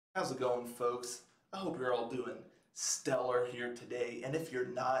How's it going, folks? I hope you're all doing stellar here today. And if you're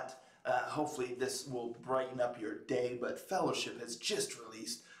not, hopefully this will brighten up your day. But Fellowship has just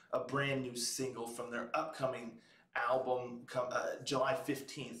released a brand new single from their upcoming album, July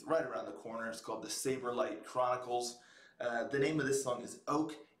 15th, right around the corner. It's called The Saberlight Chronicles. The name of this song is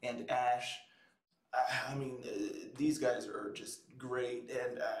Oak and Ash. These guys are just great.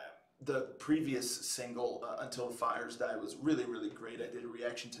 And the previous single, Until the Fires Die, was really, really great. I did a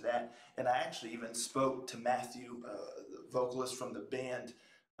reaction to that. And I actually even spoke to Matthew, the vocalist from the band,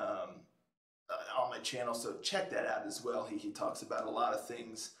 on my channel. So check that out as well. He talks about a lot of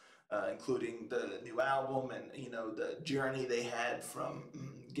things, including the new album and, the journey they had from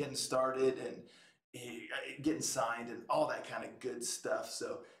getting started and getting signed and all that kind of good stuff.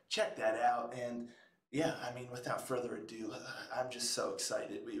 So check that out. And yeah, without further ado, I'm just so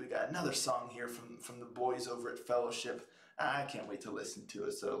excited. We got another song here from the boys over at Fellowship. I can't wait to listen to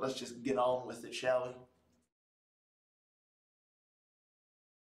it. So let's just get on with it, shall we?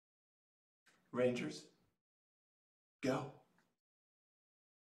 Rangers, go.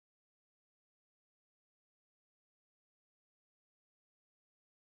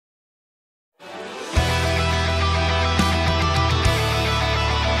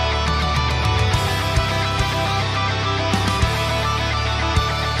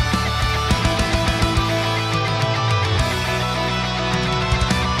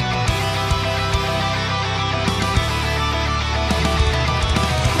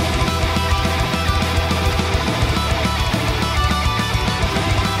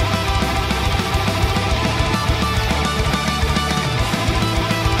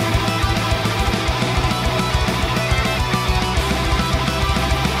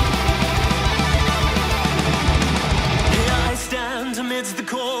 Amidst the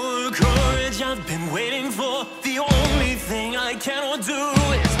core courage I've been waiting for, the only thing I cannot do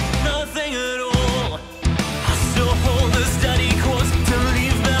is nothing at all. I still hold the steady course to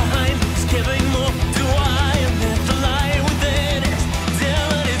leave behind, skipping more. Do I admit the light within is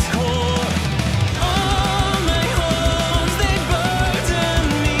dim at its core? All my hopes, they burden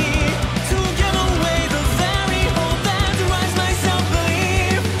me to give away the very hope that derives my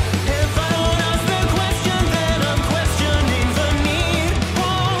self-belief. If I don't ask the question, then I'm questioning the need.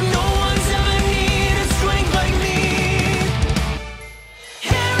 Oh, no one's ever needed strength like me.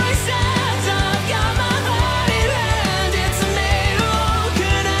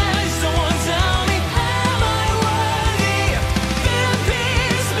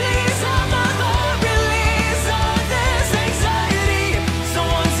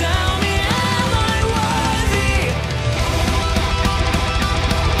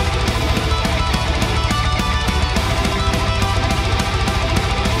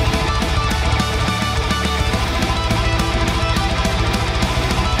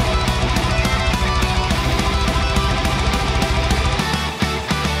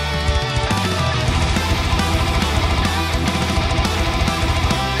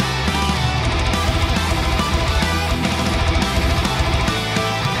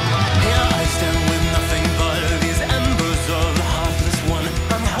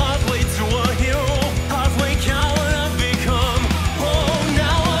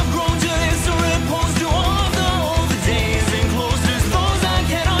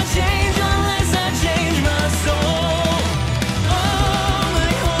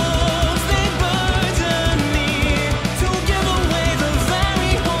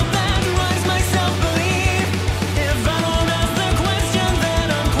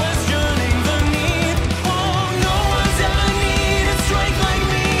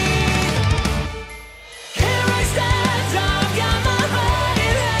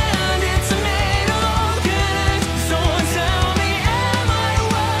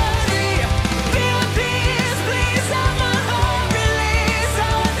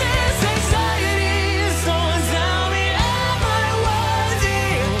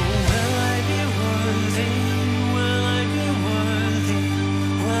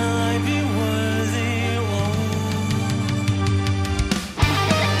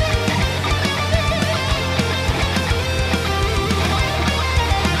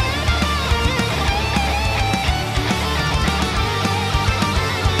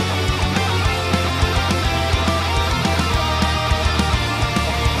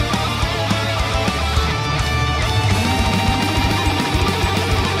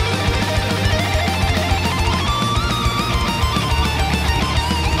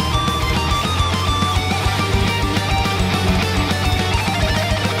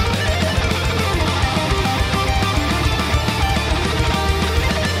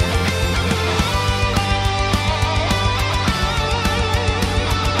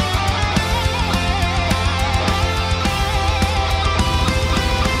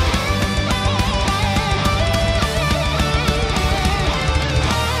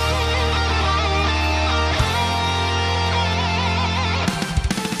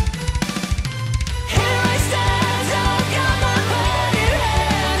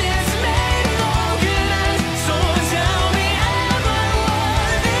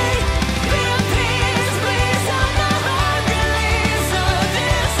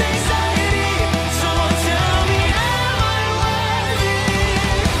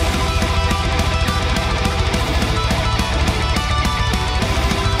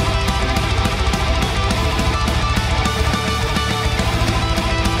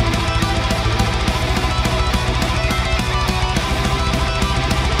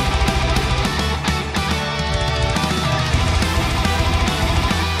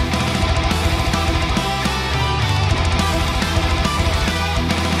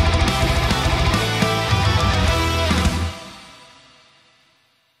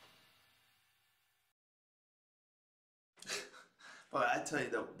 tell you,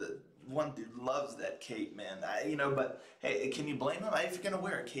 the one dude loves that cape, man. But hey, can you blame him? If you're gonna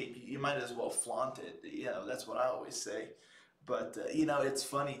wear a cape, you might as well flaunt it. That's what I always say. But it's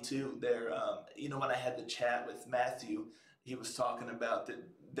funny too. There, when I had the chat with Matthew, he was talking about that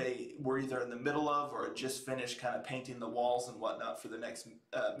they were either in the middle of or had just finished kind of painting the walls and whatnot for the next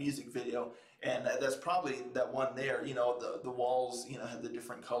music video, and that's probably that one there. The walls, had the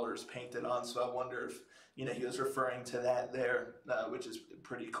different colors painted on. So I wonder if he was referring to that there, which is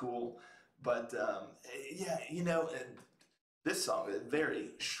pretty cool. But yeah, this song is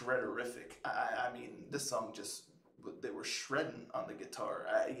very shredderific. I mean, this song just they were shredding on the guitar.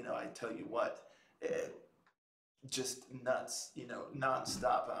 I tell you what. Just nuts,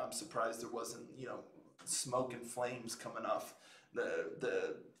 nonstop. I'm surprised there wasn't, smoke and flames coming off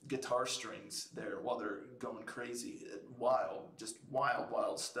the guitar strings there while they're going crazy. Wild, just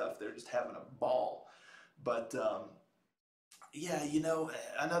wild stuff. They're just having a ball. But yeah,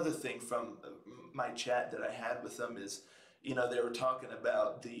 another thing from my chat that I had with them is, they were talking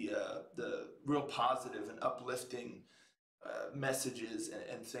about the real positive and uplifting messages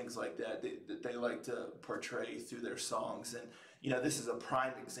and things like that they like to portray through their songs. And this is a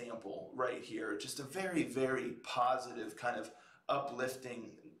prime example right here, just a very, very positive kind of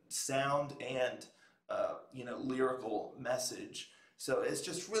uplifting sound and lyrical message. So it's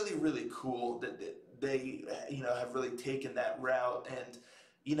just really, really cool that they have really taken that route and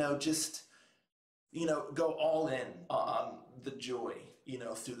just go all in on the joy,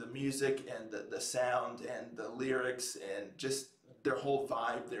 through the music and the sound and the lyrics and just their whole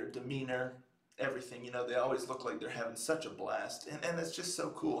vibe, their demeanor, everything. They always look like they're having such a blast. And it's just so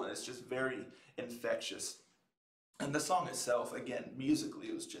cool, and it's just very infectious. And the song itself, again, musically,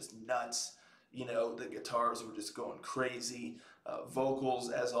 it was just nuts. The guitars were just going crazy. Vocals,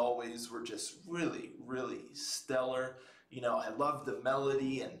 as always, were just really, really stellar. I loved the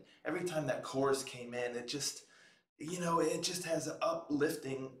melody, and every time that chorus came in, it just has an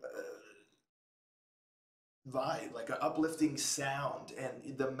uplifting vibe, like an uplifting sound,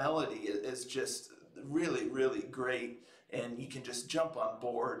 and the melody is just really, really great, and you can just jump on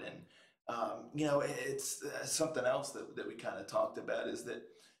board. And it's something else that we kind of talked about is that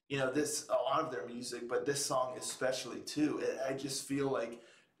this, a lot of their music, but this song especially too, I just feel like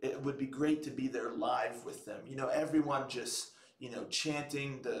it would be great to be there live with them. Everyone just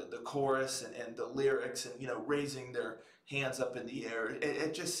chanting the chorus and the lyrics and, raising their hands up in the air.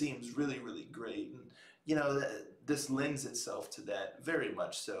 It just seems really, really great. And, this lends itself to that very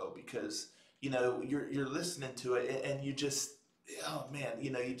much so, because, you're listening to it and you just, oh man,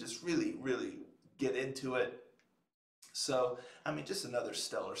 you just really, really get into it. So, I mean, just another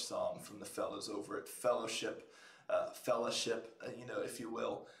stellar song from the fellas over at Fellowship, if you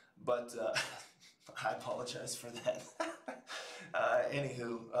will. But I apologize for that.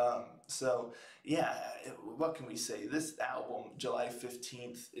 So yeah, what can we say? This album, July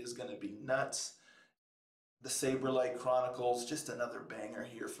 15th, is going to be nuts. The Saberlight Chronicles, just another banger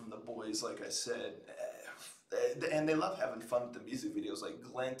here from the boys, like I said. And they love having fun with the music videos. Like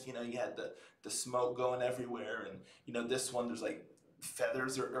Glint, you had the smoke going everywhere. And, this one, there's like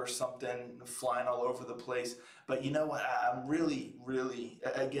feathers or something flying all over the place. But you know what? I'm really, really,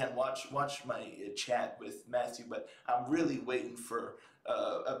 again, watch my chat with Matthew, but I'm really waiting for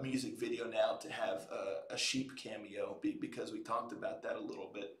a music video now to have a sheep cameo, because we talked about that a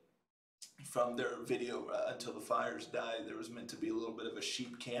little bit. From their video, Until the Fires Die, there was meant to be a little bit of a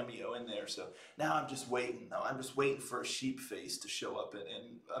sheep cameo in there. So now I'm just waiting. For a sheep face to show up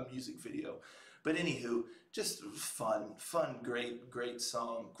in a music video. But anywho, just fun, great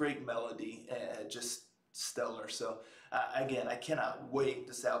song, great melody, just stellar. So again, I cannot wait.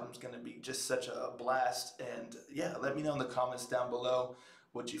 This album's going to be just such a blast. And yeah, let me know in the comments down below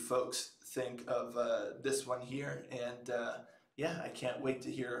what you folks think of this one here. And yeah, I can't wait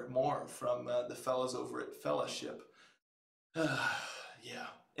to hear more from the fellas over at Fellowship. Yeah,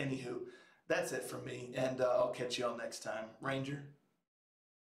 anywho, that's it from me, and I'll catch you all next time. Ranger,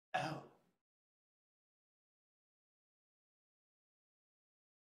 out.